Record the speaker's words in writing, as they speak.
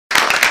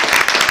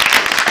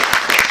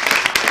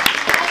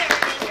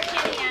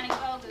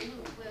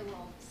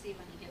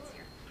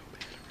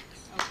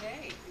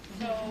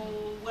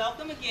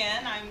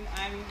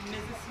I'm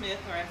Mrs. Smith,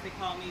 or as they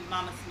call me,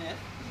 Mama Smith.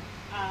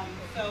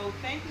 So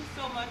thank you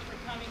so much for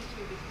coming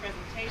to this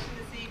presentation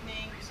this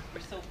evening.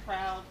 We're so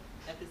proud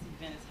that this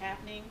event is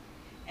happening.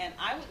 And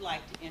I would like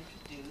to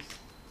introduce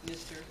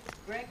Mr.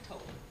 Greg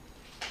Toler.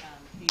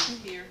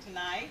 He's here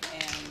tonight,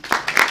 and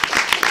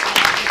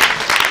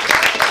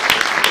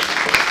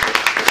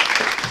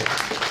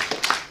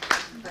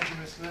thank you,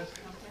 Ms. Smith.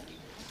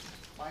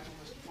 Michael,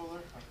 Mr. Fuller.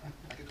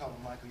 I could call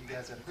him Michael. You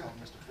guys have to call him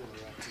Mr. Fuller,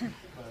 right?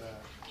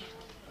 But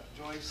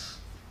Joyce,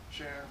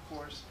 Sharon, of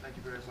course, thank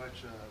you very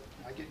much.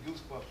 I get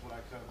goosebumps when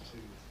I come to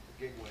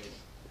Gateway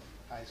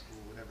High School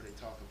whenever they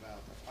talk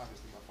about,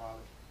 obviously, my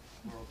father,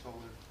 Merle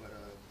Toler, but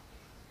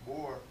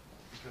more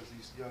because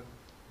these young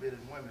men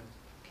and women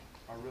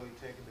are really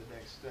taking the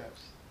next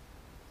steps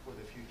for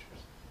their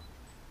futures.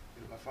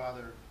 You know, my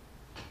father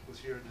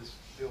was here in this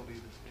building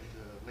in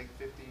the late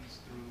 50s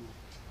through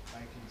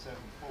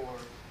 1974,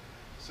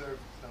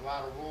 served a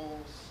lot of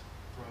roles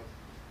from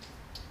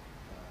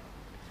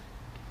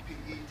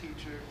PE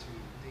teacher to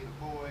dean of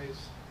boys,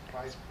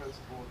 vice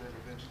principal, then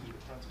eventually the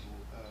principal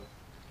of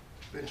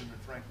Benjamin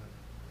Franklin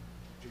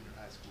Junior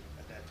High School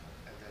at that time.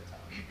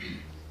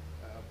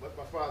 What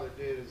my father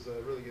did is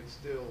really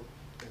instill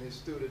in his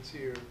students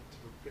here to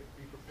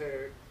be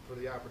prepared for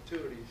the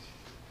opportunities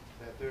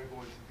that they're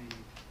going to be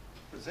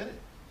presented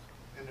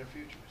in their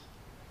futures.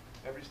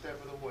 Every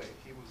step of the way.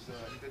 He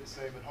did the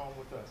same at home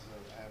with us.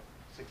 I have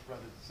 6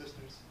 brothers and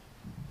sisters,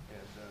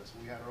 and so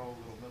we had our own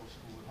little middle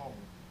school at home.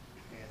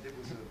 And it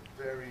was a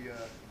very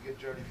good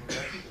journey for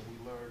us, and we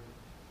learned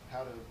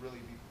how to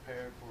really be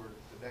prepared for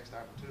the next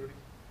opportunity,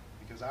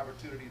 because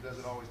opportunity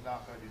doesn't always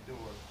knock on your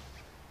door.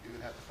 You're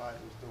going to have to find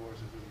those doors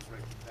and really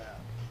break them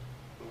down.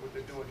 But what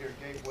they're doing here at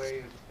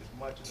Gateway is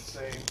much of the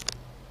same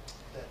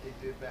that they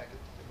did back in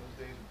those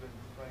days with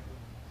Benjamin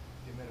Franklin.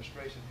 The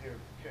administration here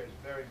cares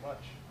very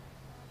much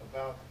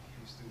about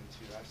these students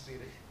here. I've seen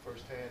it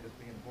firsthand as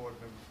being a board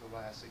member for the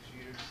last 6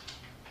 years.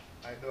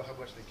 I know how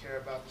much they care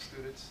about the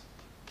students.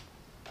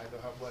 I know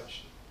how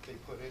much they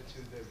put into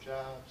their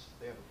jobs.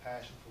 They have a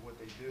passion for what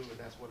they do, and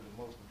that's one of the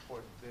most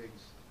important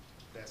things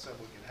that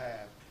someone can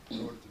have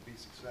in order to be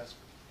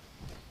successful.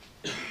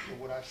 But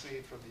what I've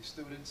seen from these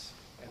students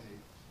and the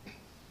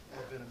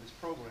advent of this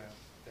program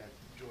that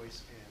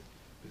Joyce and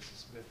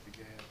Mrs. Smith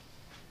began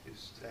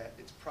is that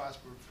it's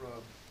prospered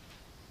from,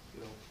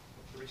 you know,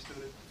 3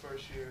 students the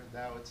first year, and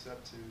now it's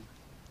up to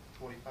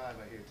 25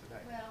 I hear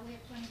tonight. Well, we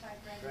have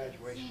 25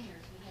 graduating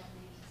seniors. We have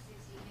maybe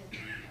 60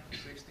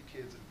 kids. 60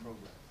 kids in the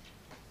program.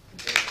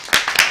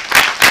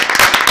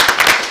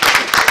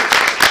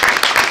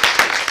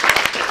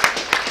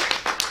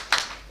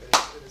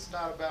 And it's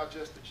not about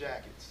just the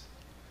jackets.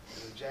 You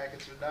know, the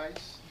jackets are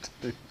nice.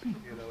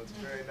 You know, it's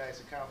a very nice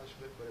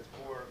accomplishment, but it's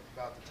more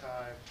about the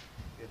time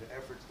and the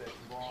efforts that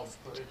you've all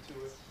put into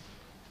it.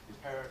 Your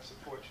parents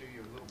support you,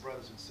 your little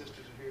brothers and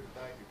sisters are here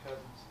tonight, your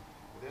cousins.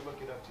 But they're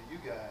looking up to you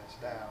guys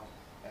now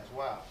as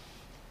well.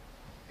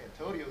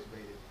 Antonio's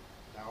made it,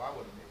 now I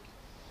want to make it.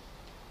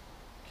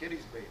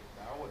 Kitty's made it,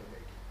 now I want to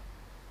make it.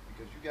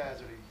 Because you guys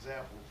are the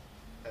example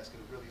that's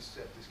going to really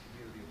set this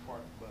community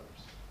apart from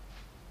others.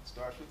 It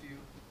starts with you,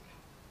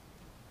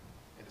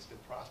 and it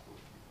still prospers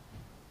with you.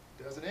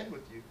 It doesn't end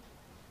with you,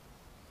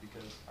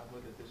 because I'm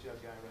looking at this young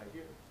guy right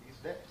here. He's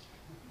next.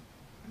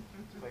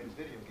 He's playing his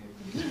video game.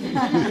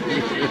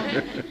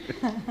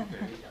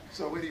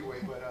 So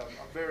anyway, but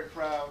I'm very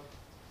proud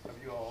of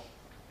you all,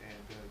 and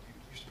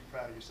you should be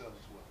proud of yourselves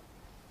as well.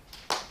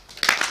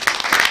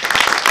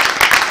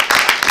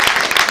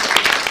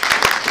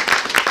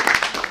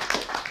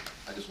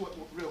 I just want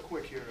real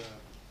quick here,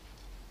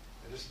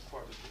 and this is the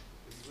part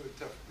that's really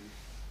tough for me.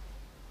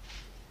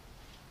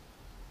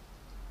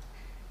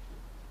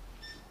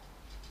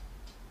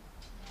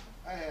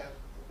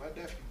 My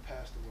nephew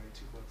passed away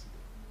 2 months ago.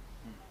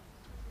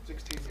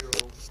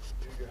 16-year-old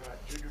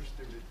junior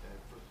student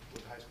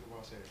with High School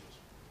of Los Angeles.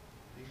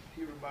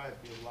 He reminds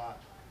me a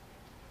lot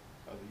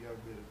of the young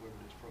men and women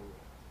in this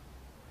program.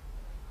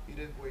 He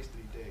didn't waste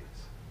any days.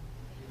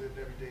 He lived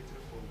every day to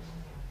the fullest.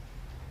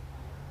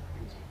 He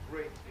was a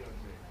great young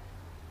man.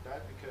 Not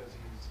because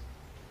he's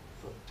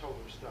from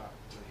Toler stock,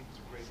 but he was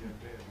a great young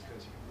man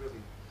because he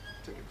really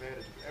took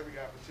advantage of every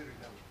opportunity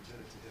that was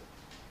presented to him.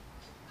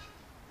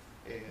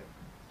 And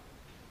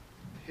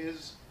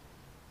his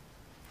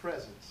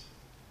presence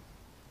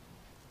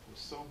was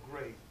so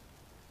great,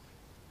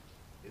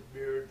 it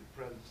mirrored the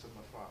presence of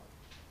my father.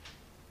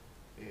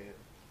 And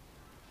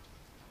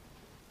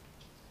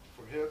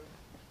for him,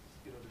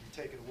 you know, to be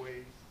taken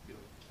away, you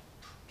know,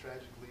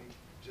 tragically,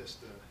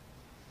 just a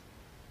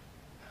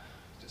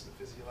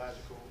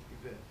physiological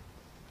event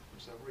for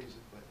some reason,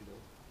 but you know,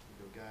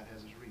 God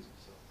has his reasons,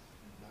 so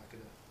I'm not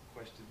gonna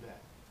question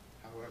that.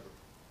 However,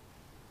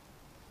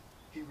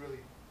 he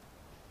really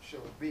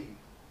showed me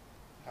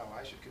how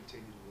I should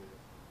continue to live.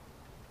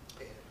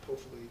 And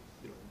hopefully,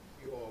 you know,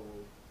 you all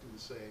will do the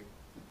same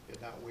and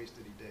not waste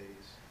any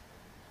days.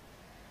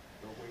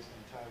 Don't waste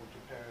any time with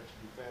your parents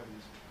and your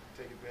families.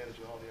 Take advantage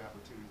of all the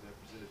opportunities that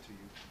are presented to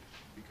you,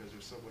 because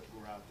there's so much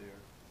more out there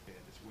and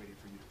it's waiting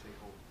for you to take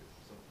hold of it.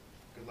 So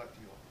Good luck to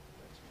you all.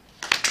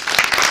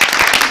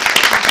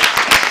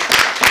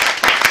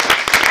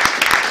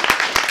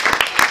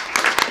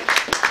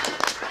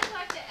 I'd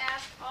like to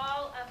ask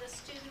all of the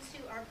students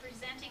who are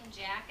presenting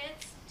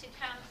jackets to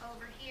come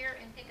over here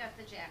and pick up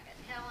the jacket.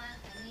 Helen,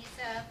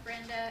 Anissa,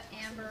 Brenda,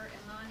 Amber,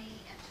 Imani,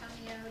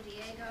 Antonio,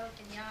 Diego,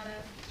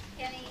 Kenyatta,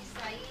 Kenny,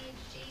 Saeed,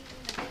 Jean,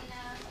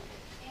 Medina,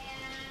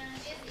 and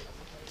Izzy.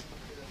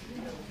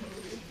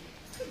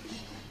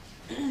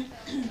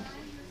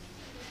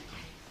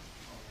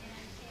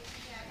 And take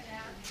the jacket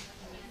out and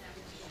stand up.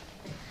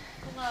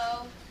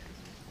 Hello.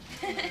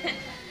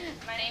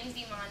 My name is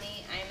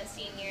Imani. I'm a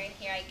senior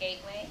here at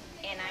Gateway,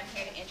 and I'm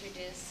here to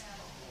introduce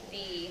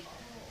the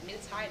new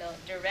title,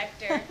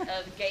 Director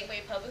of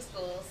Gateway Public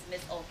Schools,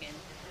 Ms. Olkin.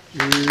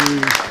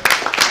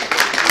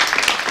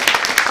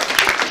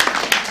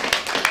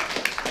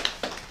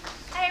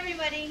 Hi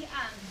everybody.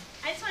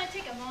 I just want to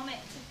take a moment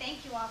to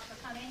thank you all for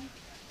coming.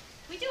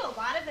 We do a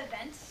lot of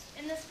events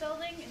in this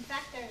building. In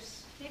fact,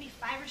 there's maybe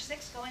 5 or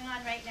 6 going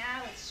on right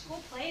now. It's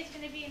school play is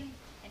going to be in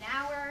an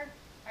hour.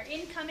 Our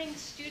incoming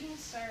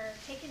students are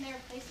taking their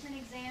placement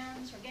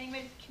exams. We're getting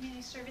ready for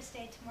Community Service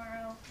Day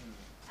tomorrow.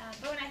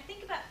 But when I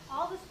think about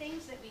all the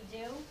things that we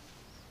do,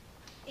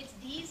 it's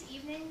these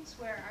evenings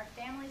where our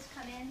families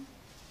come in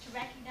to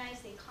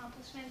recognize the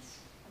accomplishments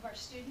of our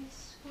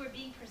students who are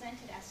being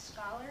presented as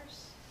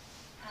scholars.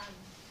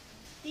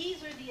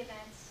 These are the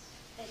events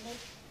that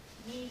make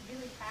me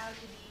really proud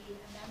to be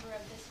a member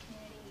of this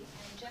community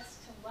and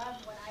just to love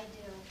what I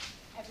do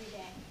every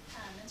day.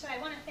 And so I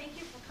want to thank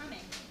you for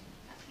coming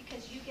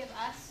because you give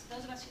us,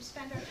 those of us who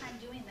spend our time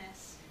doing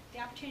this,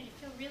 the opportunity to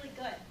feel really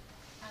good,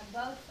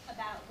 both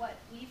about what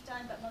we've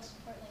done, but most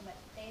importantly, what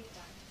they've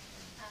done.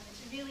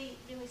 It's a really,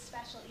 really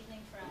special evening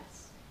for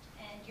us,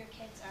 and your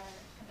kids are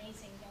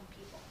amazing young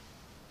people.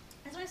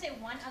 I just want to say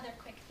one other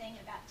quick thing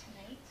about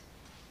tonight,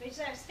 which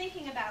is I was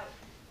thinking about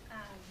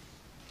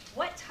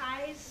what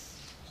ties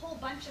a whole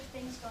bunch of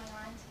things going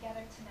on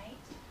together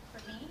tonight for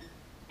me,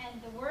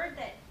 and the word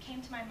that came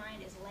to my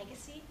mind is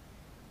legacy.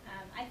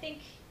 I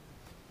think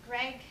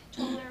Greg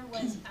Toler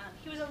was,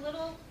 he was a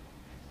little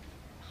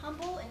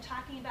humble in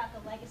talking about the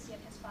legacy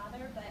of his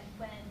father, but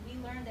when we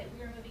learned that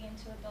we were moving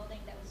into a building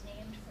that was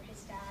named for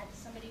his dad,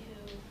 somebody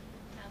who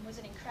was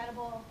an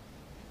incredible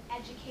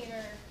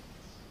educator,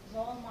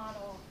 role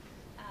model,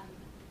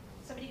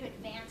 somebody who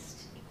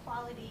advanced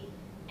equality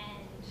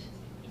and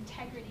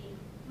integrity,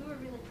 we were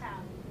really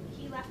proud.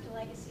 He left a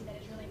legacy that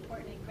is really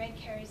important, and Greg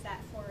carries that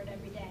forward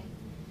every day.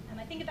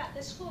 I think about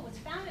this school was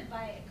founded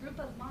by a group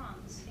of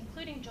moms,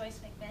 including Joyce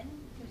McMinn,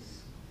 who's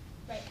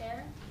right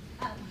there,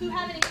 who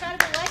have an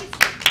incredible legacy.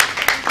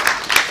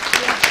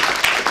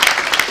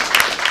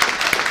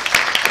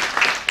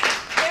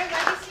 Their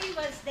legacy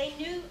was they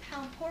knew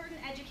how important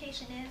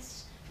education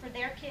is for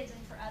their kids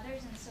and for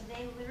others, and so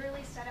they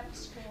literally set up a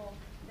school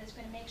that's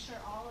going to make sure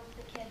all of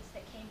the kids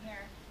that came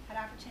here had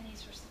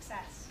opportunities for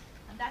success.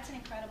 That's an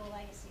incredible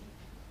legacy.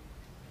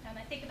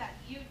 I think about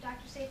you,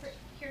 Dr. Seyfert,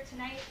 here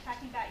tonight,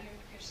 talking about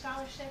your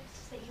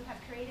scholarships that you have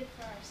created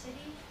for our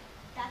city.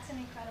 That's an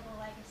incredible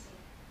legacy.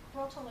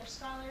 Pearl Toler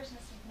Scholars,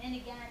 Mrs.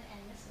 Minigan, and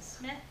Mrs.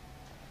 Smith,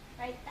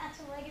 right? That's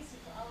a legacy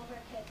for all of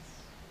our kids.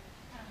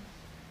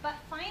 But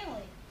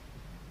finally,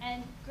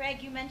 and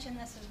Greg, you mentioned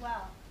this as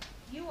well,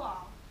 you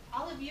all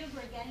of you who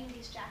are getting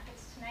these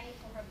jackets tonight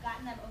or have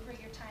gotten them over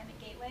your time at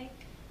Gateway,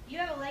 you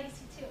have a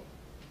legacy too.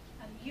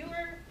 You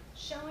are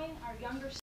showing our younger